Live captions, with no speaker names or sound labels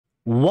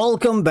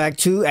Welcome back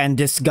to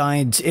Andy's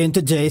Guides. In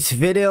today's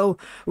video,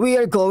 we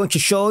are going to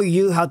show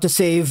you how to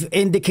save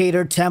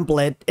indicator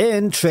template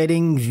in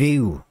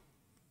Tradingview.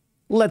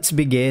 Let's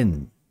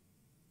begin.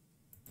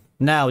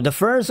 Now, the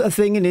first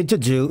thing you need to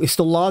do is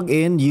to log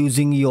in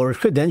using your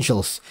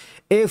credentials.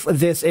 If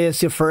this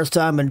is your first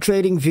time in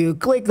Tradingview,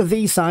 click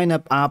the sign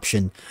up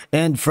option.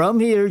 And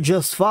from here,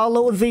 just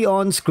follow the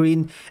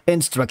on-screen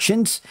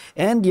instructions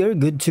and you're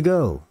good to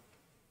go.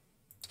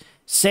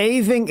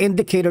 Saving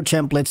indicator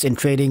templates in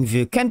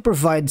Tradingview can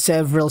provide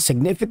several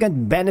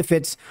significant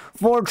benefits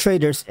for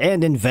traders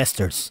and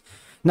investors.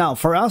 Now,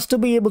 for us to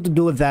be able to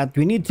do that,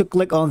 we need to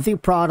click on the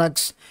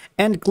products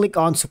and click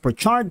on super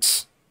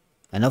charts.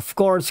 And of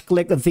course,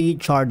 click the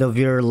chart of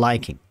your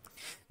liking.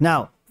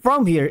 Now,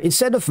 from here,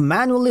 instead of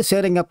manually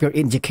setting up your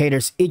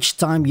indicators each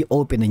time you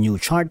open a new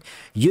chart,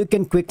 you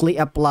can quickly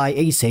apply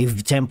a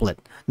save template.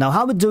 Now,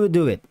 how do we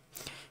do it?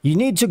 You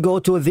need to go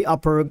to the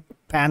upper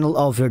panel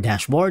of your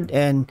dashboard,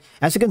 and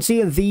as you can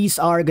see, these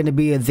are going to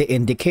be the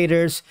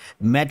indicators,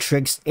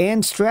 metrics,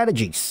 and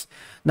strategies.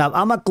 Now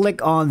I'm gonna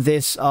click on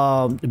this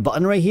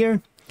button right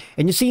here,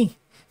 and you see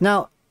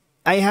now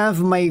I have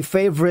my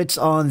favorites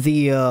on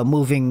the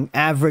moving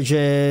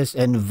averages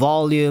and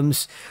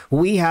volumes.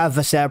 We have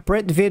a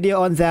separate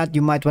video on that.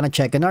 You might want to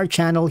check in our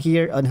channel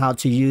here on how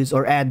to use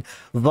or add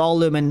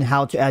volume and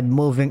how to add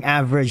moving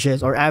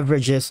averages or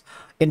averages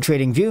in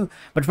Tradingview.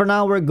 But for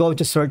now, we're going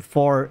to search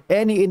for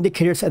any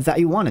indicators that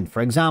you wanted.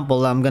 For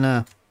example, I'm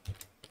gonna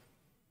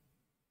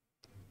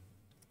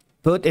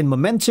put in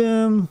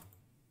momentum,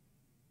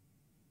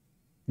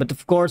 but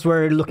of course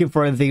we're looking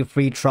for the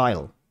free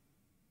trial.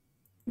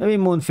 Maybe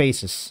moon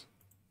phases.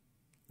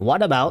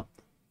 What about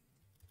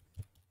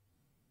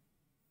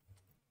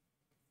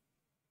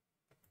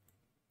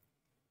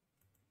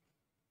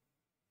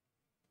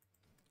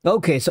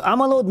okay, so I'm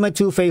gonna load my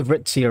two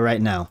favorites here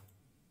right now.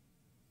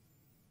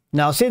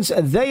 Now, since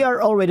they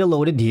are already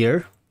loaded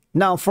here,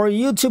 now for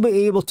you to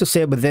be able to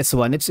save this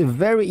one, it's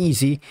very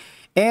easy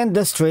and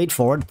a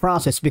straightforward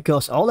process,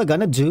 because all I'm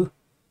gonna do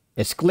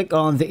is click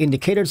on the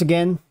indicators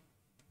again.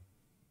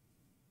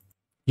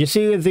 You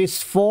see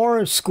this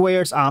 4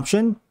 squares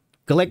option,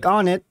 click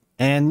on it,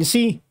 and you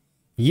see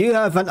you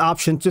have an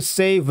option to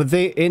save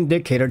the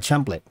indicator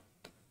template.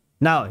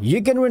 Now,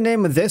 you can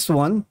rename this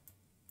one.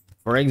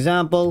 For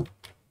example,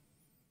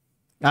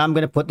 I'm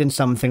going to put in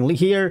something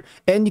here,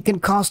 and you can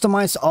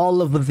customize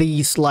all of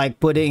these, like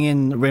putting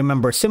in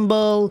remember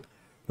symbol,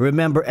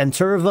 remember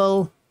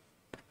interval,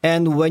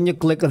 and when you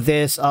click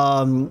this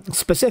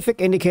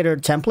specific indicator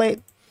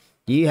template,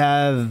 you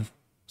have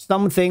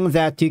something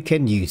that you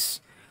can use.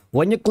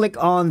 When you click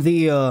on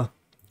the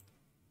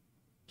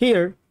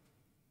here,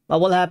 what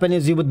will happen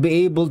is you would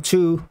be able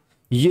to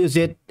use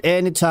it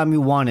anytime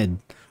you wanted.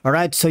 All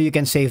right, so you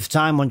can save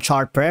time on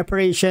chart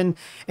preparation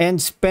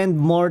and spend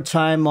more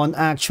time on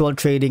actual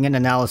trading and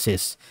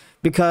analysis,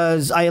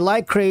 because I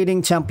like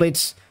creating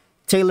templates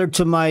tailored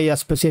to my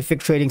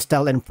specific trading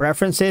style and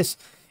preferences.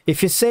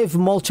 If you save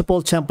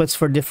multiple templates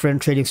for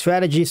different trading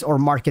strategies or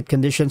market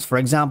conditions, for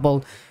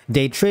example,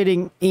 day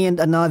trading and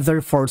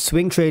another for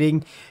swing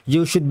trading,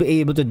 you should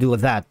be able to do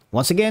that.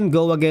 Once again,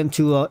 go again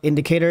to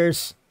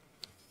indicators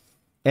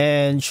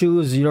and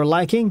choose your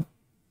liking.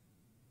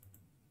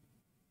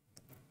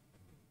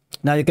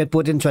 Now you can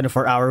put in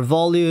 24-hour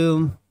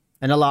volume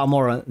and a lot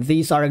more.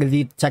 These are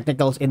the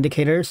technical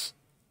indicators,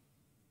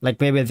 like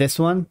maybe this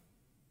one.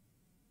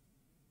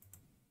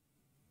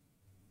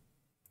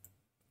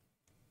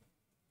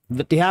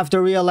 But you have to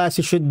realize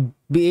you should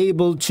be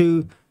able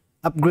to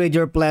upgrade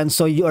your plan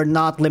so you are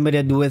not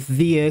limited with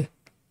the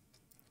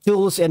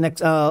tools and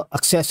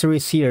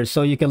accessories here,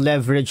 so you can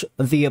leverage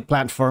the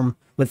platform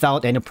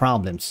without any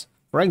problems.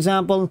 For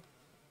example,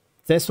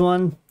 this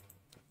one.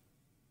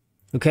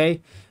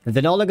 Okay, and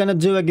then all I'm gonna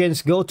do again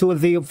is go to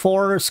the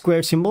 4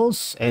 square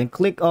symbols and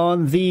click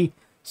on the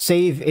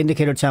save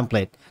indicator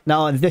template.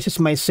 Now, this is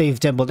my save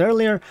template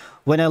earlier.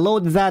 When I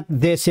load that,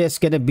 this is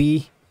gonna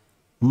be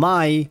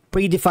my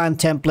predefined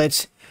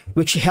templates,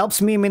 which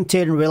helps me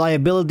maintain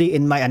reliability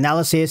in my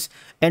analysis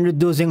and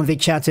reducing the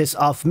chances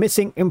of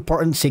missing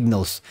important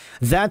signals.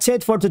 That's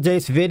it for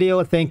today's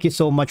video. Thank you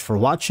so much for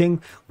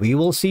watching. We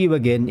will see you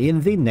again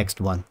in the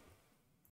next one.